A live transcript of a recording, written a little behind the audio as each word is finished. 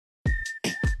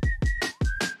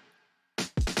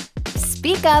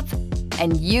speak up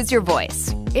and use your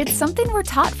voice. It's something we're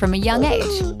taught from a young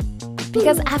age.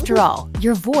 Because after all,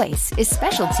 your voice is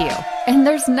special to you, and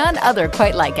there's none other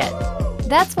quite like it.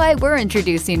 That's why we're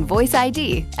introducing Voice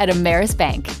ID at Ameris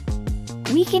Bank.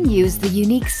 We can use the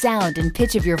unique sound and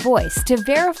pitch of your voice to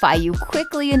verify you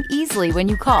quickly and easily when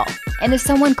you call. And if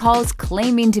someone calls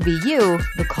claiming to be you,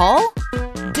 the call?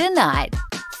 Denied.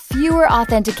 Fewer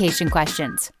authentication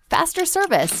questions, faster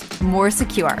service, more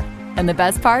secure. And the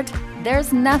best part?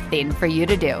 There's nothing for you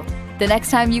to do. The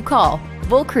next time you call,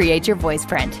 we'll create your voice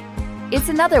print. It's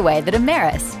another way that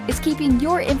Ameris is keeping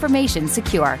your information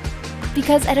secure.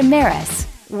 Because at Ameris,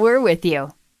 we're with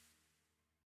you.